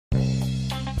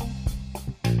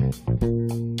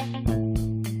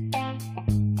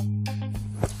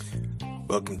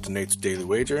Welcome to Nate's Daily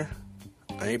Wager.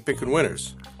 I ain't picking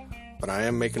winners, but I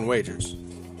am making wagers.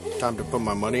 Time to put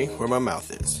my money where my mouth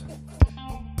is.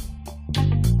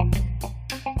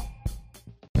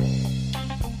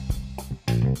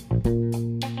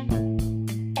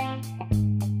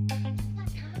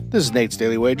 This is Nate's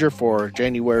Daily Wager for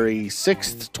January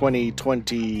 6th,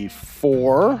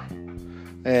 2024.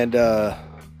 And,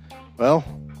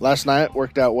 last night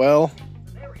worked out well.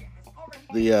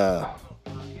 The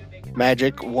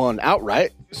Magic won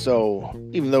outright. So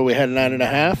even though we had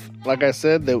 9.5, like I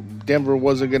said, that Denver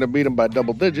wasn't going to beat them by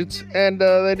double digits, and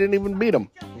they didn't even beat them.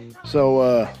 So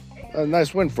a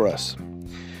nice win for us.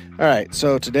 All right,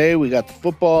 so today we got the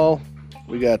football.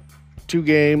 We got two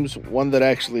games, one that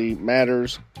actually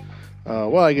matters.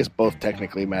 I guess both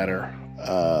technically matter.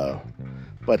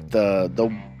 But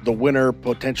the winner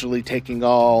potentially taking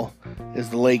all is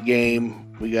the late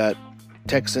game. We got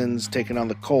Texans taking on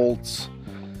the Colts.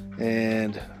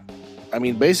 And,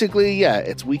 basically,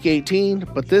 it's Week 18,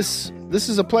 but this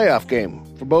is a playoff game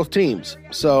for both teams.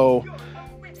 So,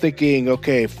 thinking,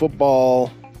 okay,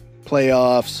 football,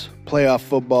 playoffs, playoff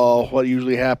football, what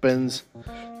usually happens,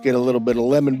 get a little bit of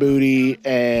lemon booty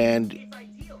and,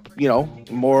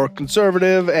 more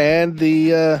conservative, and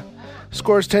the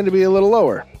scores tend to be a little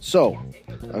lower. So,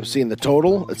 I'm seeing the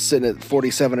total. It's sitting at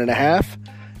 47.5.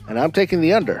 And I'm taking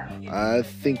the under. I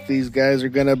think these guys are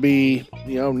going to be,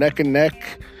 neck and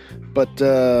neck, but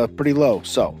pretty low.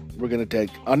 So we're going to take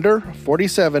under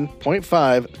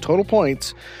 47.5 total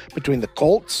points between the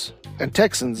Colts and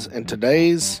Texans in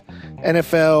today's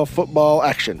NFL football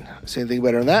action. See anything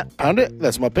better than that? Pound it.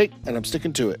 That's my pick, and I'm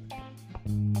sticking to it.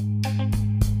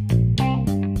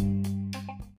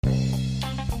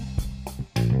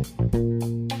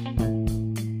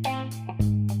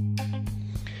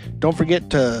 Don't forget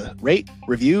to rate,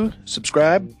 review,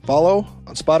 subscribe, follow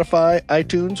on Spotify,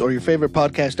 iTunes, or your favorite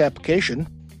podcast application,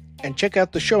 and check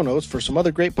out the show notes for some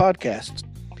other great podcasts.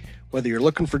 Whether you're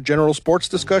looking for general sports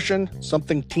discussion,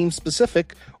 something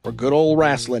team-specific, or good old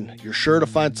wrestling, you're sure to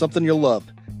find something you'll love.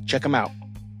 Check them out.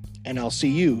 And I'll see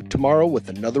you tomorrow with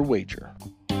another wager.